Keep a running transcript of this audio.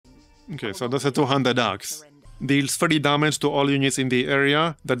Okay, so that's a 200 axe. Deals 30 damage to all units in the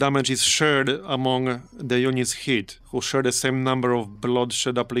area. The damage is shared among the units hit, who share the same number of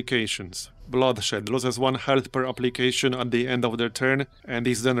bloodshed applications. Bloodshed loses 1 health per application at the end of their turn and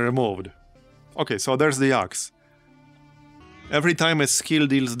is then removed. Okay, so there's the axe. Every time a skill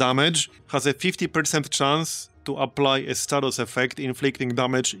deals damage, has a 50% chance to apply a status effect inflicting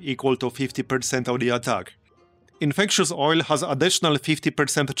damage equal to 50% of the attack. Infectious oil has additional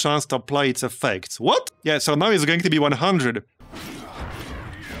 50% chance to apply its effects. What? Yeah, so now it's going to be 100.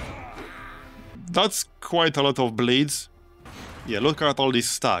 That's quite a lot of bleeds. Yeah, look at all these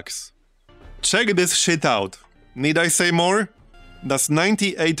stacks. Check this shit out. Need I say more? That's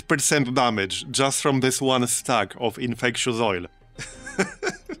 98% damage just from this one stack of infectious oil.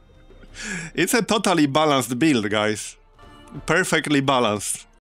 It's a totally balanced build, guys. Perfectly balanced.